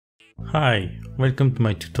Hi, welcome to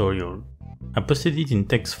my tutorial. I posted it in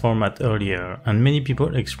text format earlier and many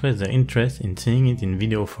people expressed their interest in seeing it in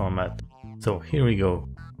video format. So here we go.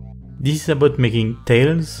 This is about making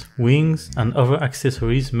tails, wings and other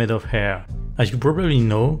accessories made of hair. As you probably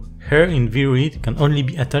know, hair in VRoid can only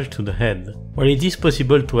be attached to the head. While it is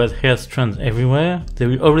possible to add hair strands everywhere, they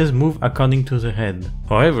will always move according to the head.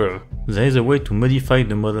 However, there is a way to modify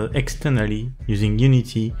the model externally using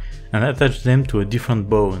Unity and attach them to a different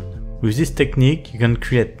bone. With this technique, you can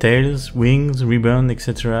create tails, wings, ribbon,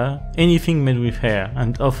 etc. Anything made with hair,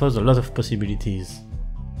 and it offers a lot of possibilities.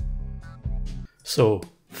 So,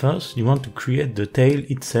 first you want to create the tail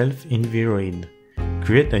itself in VRoid.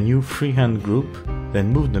 Create a new freehand group,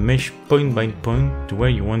 then move the mesh point by point to where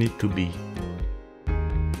you want it to be.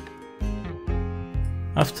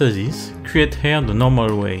 After this, create hair the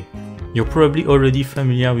normal way. You're probably already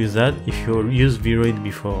familiar with that if you used VRoid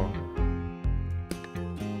before.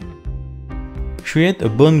 Create a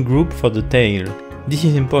bone group for the tail. This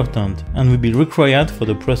is important and will be required for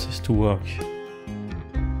the process to work.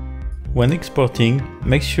 When exporting,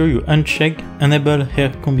 make sure you uncheck Enable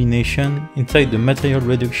Hair Combination inside the material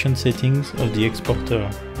reduction settings of the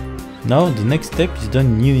exporter. Now the next step is done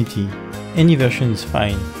in Unity. Any version is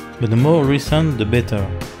fine, but the more recent the better.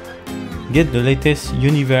 Get the latest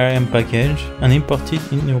UniVRM package and import it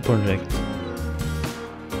in your project.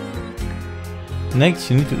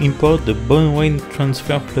 Next, you need to import the bone weight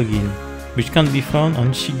transfer plugin, which can be found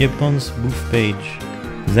on Shigepon's booth page.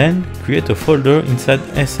 Then, create a folder inside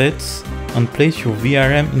Assets and place your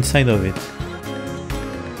VRM inside of it.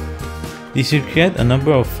 This will create a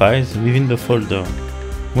number of files within the folder.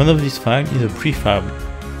 One of these files is a prefab.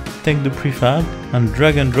 Take the prefab and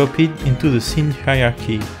drag and drop it into the scene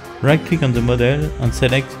hierarchy. Right-click on the model and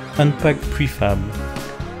select Unpack Prefab.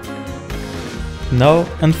 Now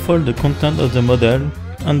unfold the content of the model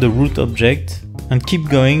and the root object and keep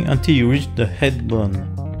going until you reach the head bone.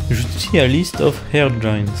 You should see a list of hair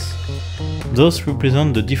joints. Those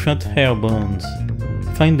represent the different hair bones.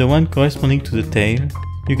 Find the one corresponding to the tail.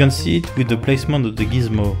 You can see it with the placement of the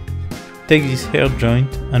gizmo. Take this hair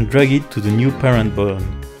joint and drag it to the new parent bone,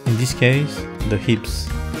 in this case, the hips.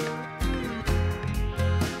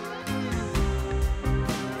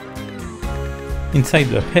 Inside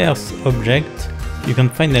the hairs object, you can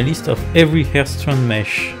find a list of every hair strand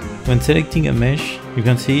mesh. When selecting a mesh, you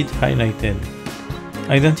can see it highlighted.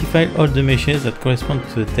 Identify all the meshes that correspond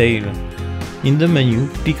to the tail. In the menu,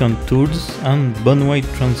 click on Tools and Bone Weight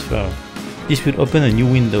Transfer. This will open a new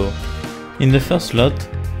window. In the first slot,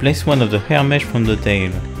 place one of the hair mesh from the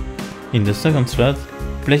tail. In the second slot,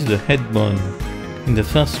 place the head bone. In the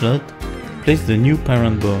first slot, place the new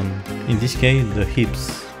parent bone, in this case the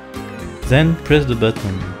hips. Then press the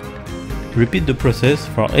button. Repeat the process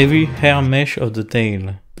for every hair mesh of the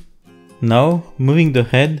tail. Now, moving the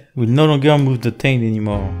head will no longer move the tail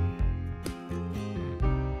anymore.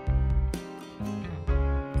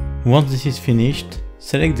 Once this is finished,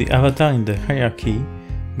 select the avatar in the hierarchy,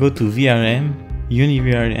 go to VRM,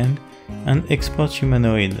 UniVRM and export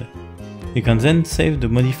humanoid. You can then save the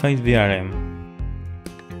modified VRM.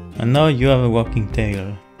 And now you have a working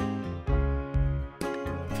tail.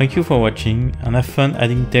 Thank you for watching and have fun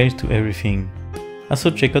adding tails to everything. Also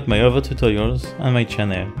check out my other tutorials and my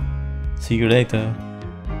channel. See you later.